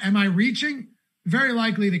 Sure, am I reaching? Very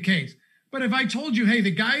likely the case. But if I told you, hey,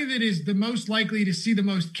 the guy that is the most likely to see the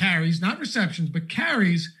most carries, not receptions, but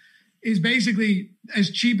carries, is basically as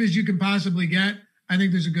cheap as you can possibly get, I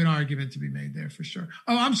think there's a good argument to be made there for sure.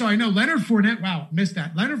 Oh, I'm sorry. No, Leonard Fournette. Wow, missed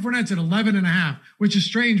that. Leonard Fournette's at 11.5, which is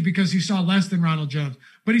strange because he saw less than Ronald Jones,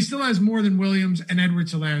 but he still has more than Williams and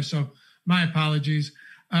Edwards-Helaire. So my apologies.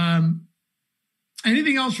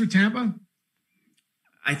 Anything else for Tampa?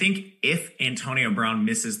 I think if Antonio Brown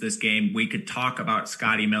misses this game, we could talk about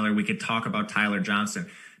Scotty Miller. We could talk about Tyler Johnson.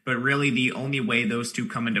 But really, the only way those two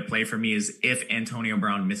come into play for me is if Antonio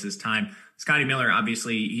Brown misses time. Scotty Miller,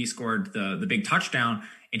 obviously, he scored the big touchdown,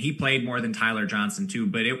 and he played more than Tyler Johnson, too.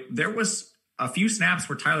 But there was a few snaps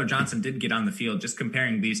where Tyler Johnson did get on the field. Just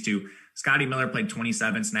comparing these two, Scotty Miller played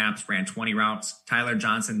 27 snaps, ran 20 routes. Tyler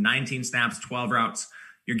Johnson, 19 snaps, 12 routes.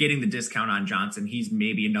 You're getting the discount on Johnson. He's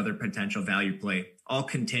maybe another potential value play, all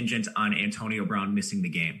contingent on Antonio Brown missing the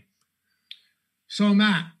game. So,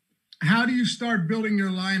 Matt, how do you start building your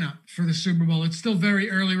lineup for the Super Bowl? It's still very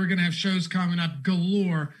early. We're going to have shows coming up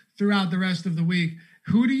galore throughout the rest of the week.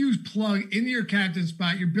 Who do you plug into your captain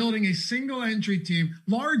spot? You're building a single entry team,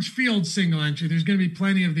 large field single entry. There's going to be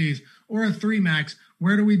plenty of these, or a 3 max.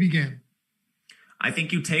 Where do we begin? I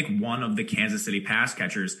think you take one of the Kansas City pass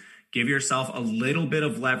catchers, give yourself a little bit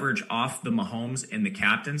of leverage off the Mahomes in the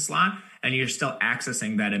captain slot, and you're still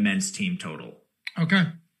accessing that immense team total. Okay.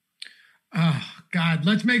 Oh, God.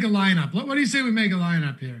 Let's make a lineup. What do you say we make a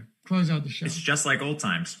lineup here? Close out the show. It's just like old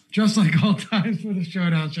times. Just like old times for the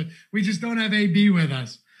showdown show. We just don't have AB with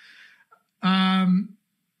us.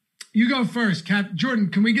 You go first. Jordan,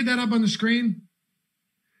 can we get that up on the screen?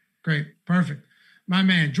 Great. Perfect. My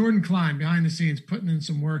man, Jordan Klein, behind the scenes, putting in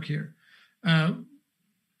some work here.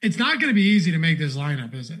 It's not going to be easy to make this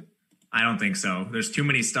lineup, is it? I don't think so. There's too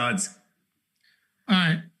many studs. All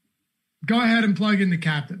right. Go ahead and plug in the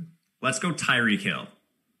captain. Let's go Tyreek Hill.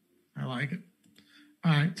 I like it.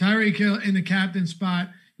 All right. Tyreek Hill in the captain spot.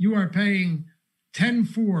 You are paying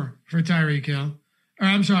 10-4 for Tyreek Hill. Or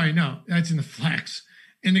I'm sorry. No, that's in the flex.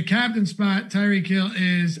 In the captain spot, Tyreek Hill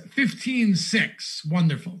is 15-6.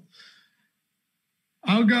 Wonderful.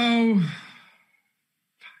 I'll go. Fuck.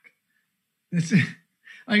 That's it.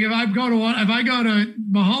 Like if I go to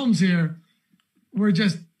Mahomes here, we're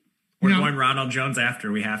going Ronald Jones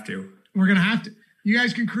after. We have to. We're gonna have to. You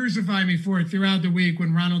guys can crucify me for it throughout the week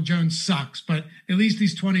when Ronald Jones sucks, but at least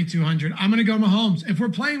he's 2,200. I'm gonna go Mahomes. If we're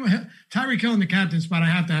playing with Tyreek Hill in the captain spot, I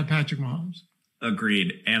have to have Patrick Mahomes.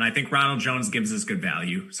 Agreed. And I think Ronald Jones gives us good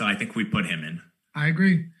value, so I think we put him in. I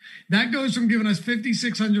agree. That goes from giving us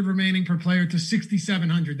 5,600 remaining per player to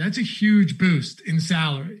 6,700. That's a huge boost in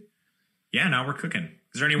salary. Yeah, now we're cooking.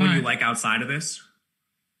 Is there anyone you like outside of this?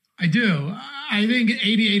 I do. I think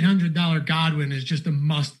 $8,800 Godwin is just a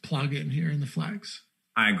must plug in here in the flex.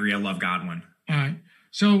 I agree. I love Godwin. All right.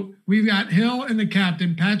 So we've got Hill and the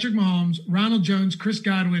captain, Patrick Mahomes, Ronald Jones, Chris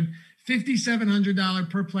Godwin, $5,700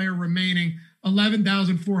 per player remaining,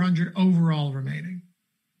 $11,400 overall remaining.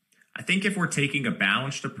 I think if we're taking a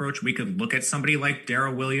balanced approach, we could look at somebody like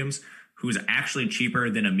Darrell Williams, who's actually cheaper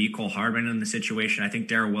than a Mecole Hardman in the situation. I think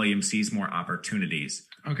Darrell Williams sees more opportunities.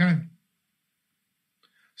 Okay.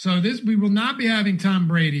 So we will not be having Tom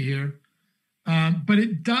Brady here, but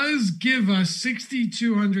it does give us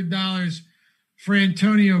 $6,200 for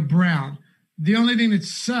Antonio Brown. The only thing that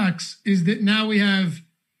sucks is that now we have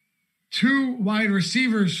 2 wide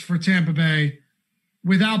receivers for Tampa Bay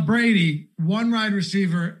without Brady, 1 wide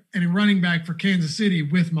receiver and a running back for Kansas City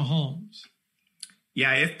with Mahomes.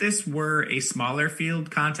 Yeah, if this were a smaller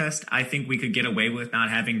field contest, I think we could get away with not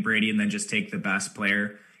having Brady and then just take the best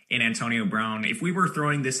player in Antonio Brown. If we were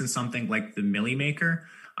throwing this in something like the Millie Maker,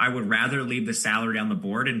 I would rather leave the salary on the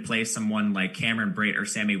board and play someone like Cameron Brate or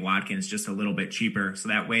Sammy Watkins just a little bit cheaper. So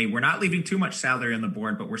that way we're not leaving too much salary on the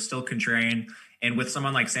board, but we're still contrarian. And with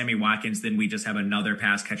someone like Sammy Watkins, then we just have another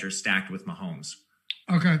pass catcher stacked with Mahomes.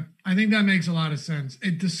 Okay. I think that makes a lot of sense.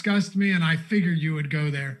 It disgusts me, and I figured you would go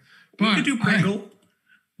there. But we could do Pringle.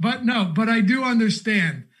 But I do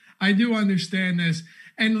understand. I do understand this.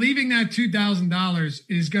 And leaving that $2,000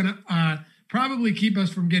 is going to probably keep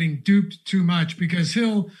us from getting duped too much, because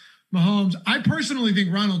Mahomes, I personally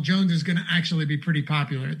think Ronald Jones is going to actually be pretty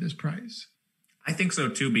popular at this price. I think so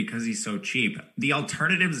too, because he's so cheap. The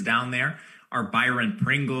alternatives down there are Byron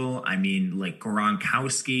Pringle. I mean, like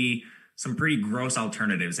Gronkowski, some pretty gross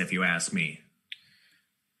alternatives, if you ask me.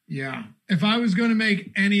 Yeah. If I was going to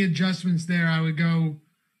make any adjustments there, I would go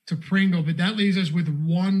to Pringle, but that leaves us with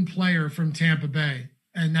one player from Tampa Bay.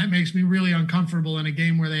 And that makes me really uncomfortable in a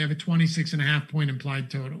game where they have a 26.5 point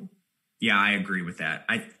implied total. Yeah, I agree with that.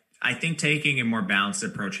 I think taking a more balanced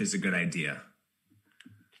approach is a good idea.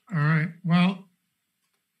 All right. Well,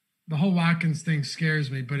 the whole Watkins thing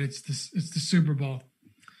scares me, but it's the Super Bowl.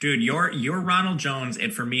 Dude, you're Ronald Jones,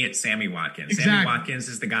 and for me, it's Sammy Watkins. Exactly. Sammy Watkins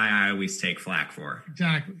is the guy I always take flack for.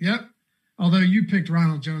 Exactly. Yep. Although you picked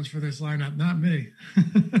Ronald Jones for this lineup, not me.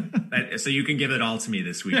 So you can give it all to me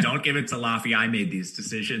this week. Don't give it to Laffy. I made these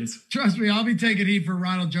decisions. Trust me, I'll be taking heat for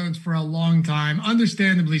Ronald Jones for a long time.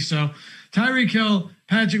 Understandably so. Tyreek Hill,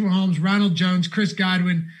 Patrick Mahomes, Ronald Jones, Chris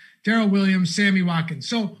Godwin, Darrell Williams, Sammy Watkins.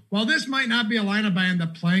 So while this might not be a lineup I end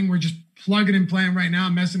up playing, we're just plugging and playing right now,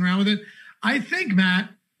 messing around with it. I think, Matt,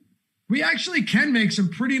 we actually can make some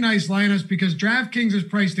pretty nice lineups, because DraftKings has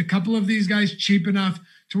priced a couple of these guys cheap enough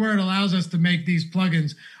to where it allows us to make these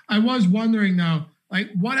plugins. I was wondering, though, like,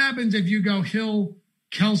 what happens if you go Hill,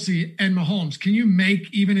 Kelsey, and Mahomes? Can you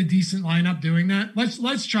make even a decent lineup doing that?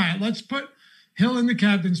 Let's try it. Let's put Hill in the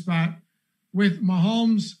captain spot with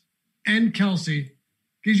Mahomes and Kelsey.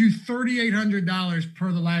 Gives you $3,800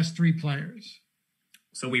 per the last three players.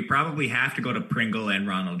 So we probably have to go to Pringle and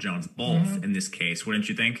Ronald Jones, both in this case, wouldn't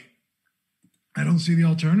you think? I don't see the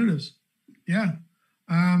alternatives. Yeah.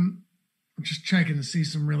 I'm just checking to see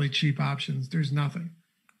some really cheap options. There's nothing.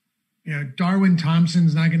 Darwin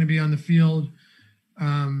Thompson's not going to be on the field.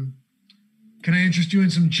 Can I interest you in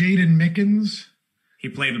some Jaden Mickens? He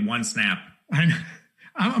played one snap.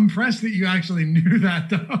 I'm impressed that you actually knew that,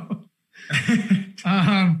 though.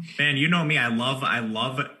 Man, you know me. I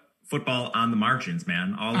love football on the margins,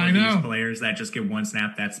 man. All of these players that just get one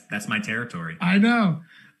snap, that's my territory. I know.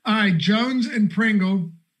 All right, Jones and Pringle.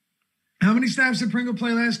 How many snaps did Pringle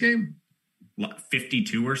play last game?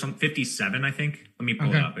 52 or something, 57, I think. Let me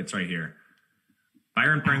pull it up. It's right here.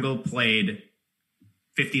 Byron Pringle played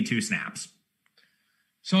 52 snaps.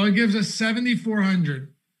 So it gives us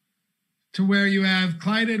 7,400 to where you have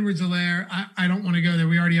Clyde Edwards-Helaire. I don't want to go there.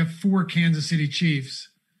 We already have 4 Kansas City Chiefs.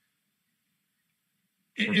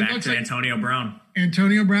 We're back to Antonio Brown.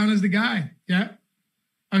 Antonio Brown is the guy. Yeah.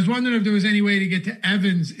 I was wondering if there was any way to get to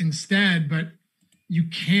Evans instead, but you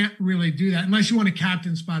can't really do that unless you want to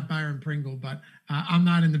captain spot Byron Pringle. But I'm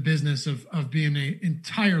not in the business of being an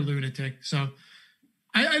entire lunatic. So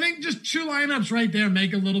I think just 2 lineups right there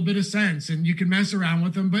make a little bit of sense, and you can mess around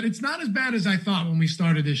with them. But it's not as bad as I thought when we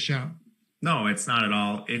started this show. No, it's not at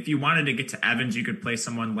all. If you wanted to get to Evans, you could play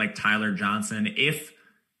someone like Tyler Johnson. If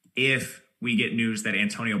we get news that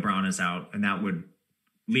Antonio Brown is out, and that would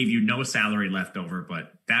leave you no salary left over,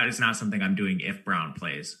 but that is not something I'm doing if Brown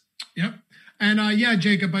plays. Yep. And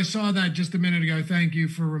Jacob, I saw that just a minute ago. Thank you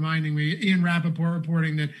for reminding me. Ian Rappaport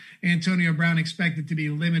reporting that Antonio Brown expected to be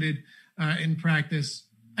limited in practice.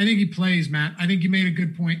 I think he plays, Matt. I think you made a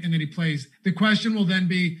good point in that he plays. The question will then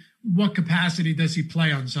be, what capacity does he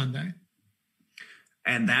play on Sunday?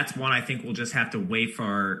 And that's one I think we'll just have to wait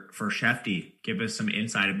for Shefty, give us some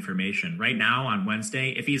inside information. Right now on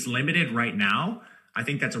Wednesday, if he's limited right now, I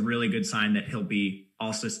think that's a really good sign that he'll be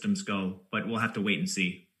all systems go, but we'll have to wait and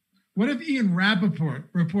see. What if Ian Rappaport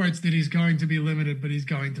reports that he's going to be limited, but he's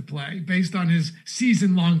going to play based on his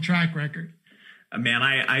season-long track record? Man,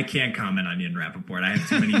 I can't comment on Ian Rappaport. I have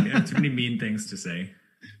too many mean things to say.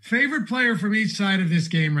 Favorite player from each side of this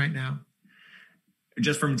game right now?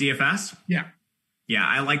 Just from DFS? Yeah. Yeah,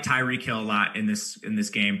 I like Tyreek Hill a lot in this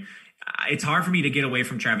game. It's hard for me to get away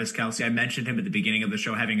from Travis Kelce. I mentioned him at the beginning of the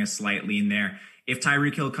show having a slight lean there. If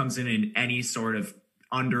Tyreek Hill comes in any sort of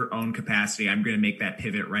under-owned capacity, I'm going to make that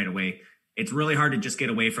pivot right away. It's really hard to just get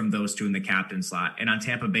away from those two in the captain slot. And on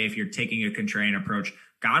Tampa Bay, if you're taking a contrarian approach,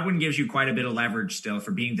 Godwin gives you quite a bit of leverage still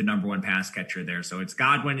for being the number one pass catcher there. So it's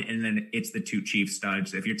Godwin, and then it's the two Chiefs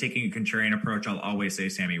studs. If you're taking a contrarian approach, I'll always say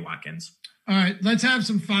Sammy Watkins. All right, let's have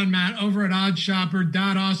some fun, Matt, over at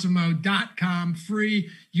oddshopper.awesemo.com. Free.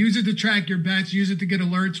 Use it to track your bets. Use it to get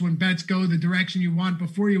alerts when bets go the direction you want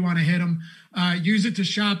before you want to hit them. Use it to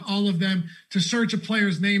shop all of them, to search a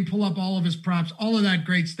player's name, pull up all of his props, all of that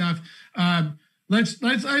great stuff. Let's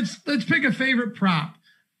pick a favorite prop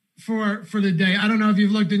for the day. I don't know if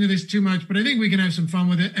you've looked into this too much, but I think we can have some fun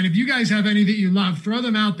with it. And if you guys have any that you love, throw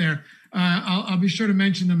them out there. I'll be sure to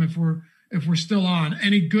mention them if we're still on.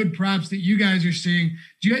 Any good props that you guys are seeing?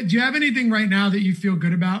 Do you have anything right now that you feel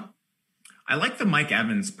good about? I like the Mike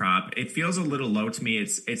Evans prop. It feels a little low to me.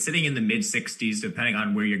 It's sitting in the mid 60s, depending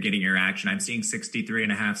on where you're getting your action. I'm seeing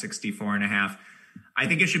 63.5, 64.5. I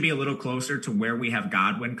think it should be a little closer to where we have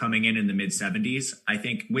Godwin coming in the mid 70s. I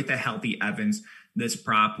think with a healthy Evans, this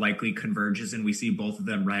prop likely converges and we see both of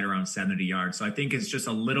them right around 70 yards. So I think it's just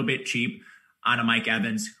a little bit cheap on a Mike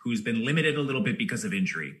Evans who's been limited a little bit because of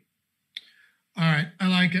injury. All right. I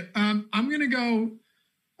like it. I'm going to go.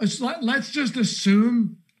 Let's just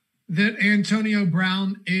assume that Antonio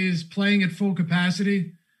Brown is playing at full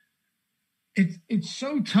capacity. It's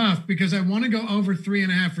so tough because I want to go over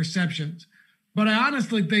 3.5 receptions, but I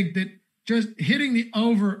honestly think that just hitting the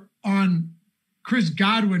over on Chris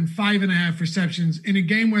Godwin 5.5 receptions in a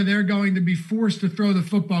game where they're going to be forced to throw the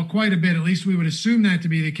football quite a bit, at least we would assume that to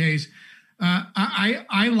be the case.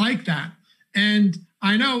 I like that. And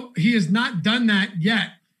I know he has not done that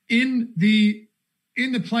yet in the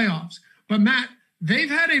playoffs, but Matt, they've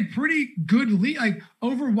had a pretty good lead. Like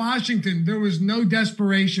over Washington, there was no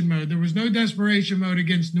desperation mode. There was no desperation mode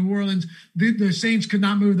against New Orleans. The Saints could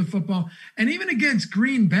not move the football. And even against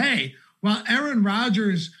Green Bay, while Aaron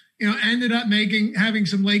Rodgers, ended up having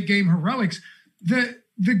some late game heroics, the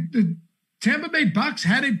Tampa Bay Bucks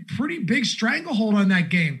had a pretty big stranglehold on that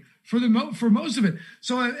game for most of it.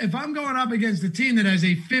 So if I'm going up against a team that has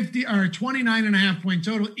a 50 or 29.5 point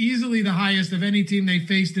total, easily the highest of any team they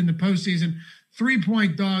faced in the postseason,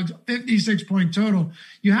 3-point dogs, 56-point total,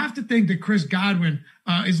 you have to think that Chris Godwin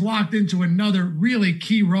is locked into another really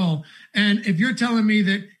key role. And if you're telling me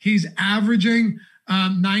that he's averaging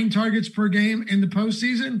 9 targets per game in the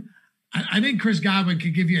postseason, I think Chris Godwin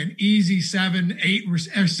could give you an easy 7, 8,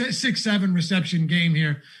 or 6, 7 reception game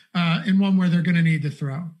here in one where they're going to need to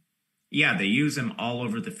throw. Yeah, they use him all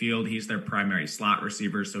over the field. He's their primary slot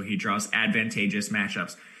receiver, so he draws advantageous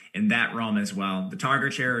matchups in that realm as well. The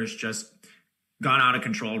target share has just gone out of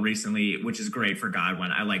control recently, which is great for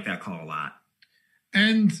Godwin. I like that call a lot.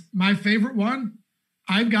 And my favorite one,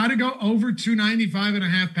 I've got to go over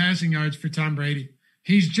 295.5 passing yards for Tom Brady.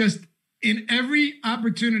 He's just in every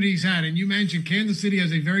opportunity he's had. And you mentioned Kansas City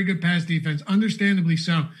has a very good pass defense, understandably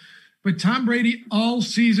so. But Tom Brady all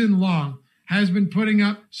season long has been putting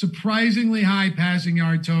up surprisingly high passing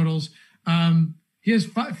yard totals. He has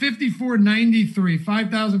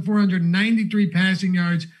 5,493 passing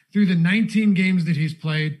yards through the 19 games that he's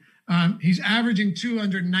played. He's averaging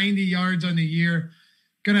 290 yards on the year.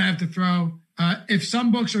 Going to have to throw. If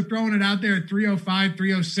some books are throwing it out there at 305,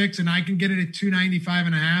 306, and I can get it at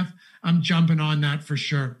 295.5, I'm jumping on that for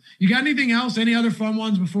sure. You got anything else? Any other fun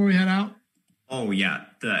ones before we head out? Oh, yeah.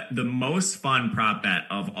 The most fun prop bet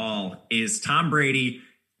of all is Tom Brady,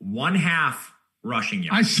 1/2 rushing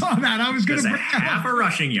yard. I saw that. I was going to bring half a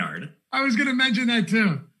rushing yard. I was going to mention that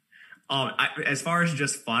too. As far as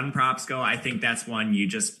just fun props go, I think that's one you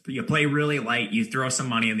play really light. You throw some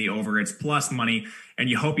money in the over. It's plus money, and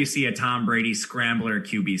you hope you see a Tom Brady scrambler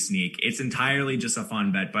QB sneak. It's entirely just a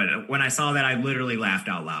fun bet. But when I saw that, I literally laughed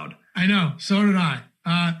out loud. I know. So did I.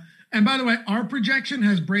 And by the way, our projection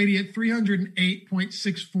has Brady at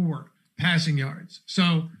 308.64 passing yards.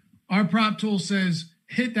 So our prop tool says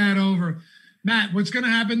hit that over. Matt, what's going to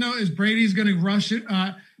happen, though, is Brady's going to rush it.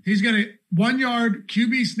 He's going to 1 yard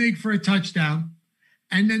QB sneak for a touchdown,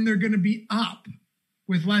 and then they're going to be up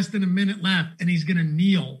with less than a minute left, and he's going to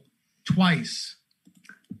kneel twice.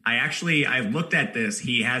 I looked at this.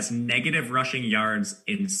 He has negative rushing yards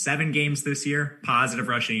in 7 games this year, positive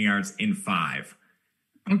rushing yards in 5.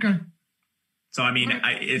 Okay. So, I mean,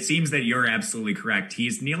 it seems that you're absolutely correct.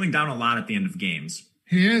 He's kneeling down a lot at the end of games.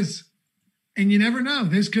 He is. And you never know.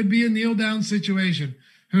 This could be a kneel down situation.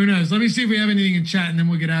 Who knows? Let me see if we have anything in chat, and then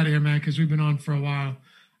we'll get out of here, Matt, because we've been on for a while.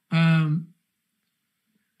 All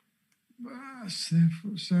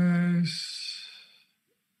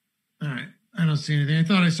right. I don't see anything. I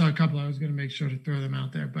thought I saw a couple. I was going to make sure to throw them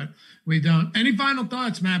out there, but we don't. Any final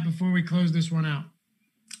thoughts, Matt, before we close this one out?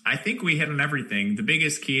 I think we hit on everything. The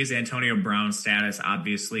biggest key is Antonio Brown's status,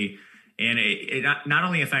 obviously. And it not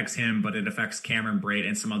only affects him, but it affects Cameron Brate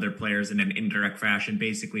and some other players in an indirect fashion,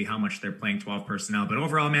 basically how much they're playing 12 personnel. But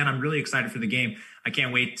overall, man, I'm really excited for the game. I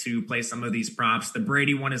can't wait to play some of these props. The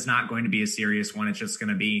Brady one is not going to be a serious one. It's just going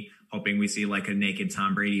to be hoping we see like a naked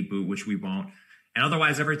Tom Brady boot, which we won't. And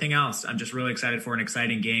otherwise, everything else, I'm just really excited for an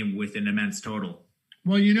exciting game with an immense total.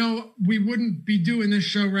 Well, we wouldn't be doing this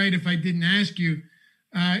show right if I didn't ask you.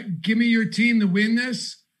 Give me your team to win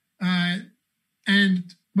this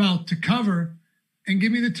to cover, and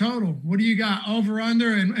give me the total. What do you got? Over,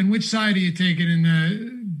 under, and which side are you taking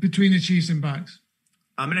in between the Chiefs and Bucs?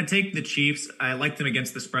 I'm going to take the Chiefs. I like them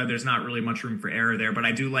against the spread. There's not really much room for error there, but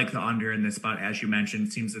I do like the under in this spot. As you mentioned,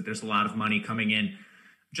 it seems that there's a lot of money coming in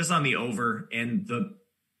just on the over and the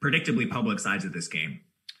predictably public sides of this game.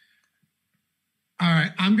 All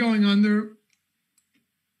right, I'm going under.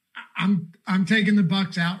 I'm taking the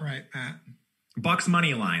Bucs outright, Matt. Bucs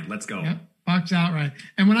money line. Let's go. Yep, Bucs outright.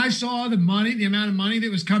 And when I saw the amount of money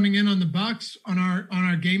that was coming in on the Bucs on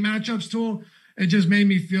our game matchups tool, it just made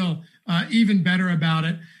me feel even better about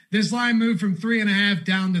it. This line moved from 3.5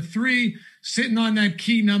 down to 3, sitting on that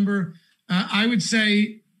key number. I would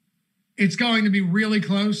say it's going to be really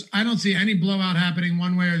close. I don't see any blowout happening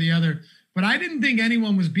one way or the other. But I didn't think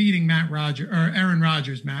anyone was beating Aaron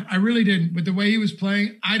Rodgers, Matt. I really didn't. With the way he was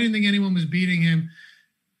playing, I didn't think anyone was beating him.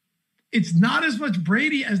 It's not as much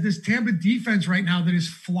Brady as this Tampa defense right now that is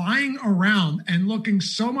flying around and looking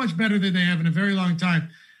so much better than they have in a very long time.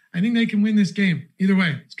 I think they can win this game. Either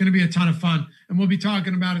way, it's going to be a ton of fun. And we'll be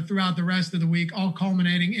talking about it throughout the rest of the week, all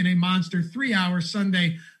culminating in a monster 3-hour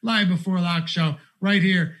Sunday live before lock show right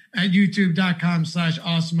here at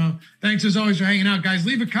youtube.com/Awesemo. Thanks as always for hanging out, guys.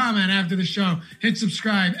 Leave a comment after the show. Hit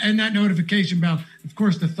subscribe and that notification bell. Of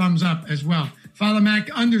course, the thumbs up as well. Follow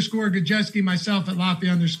Mac_Gajeski, myself at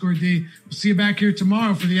Lafayette_D. We'll see you back here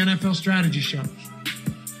tomorrow for the NFL Strategy Show.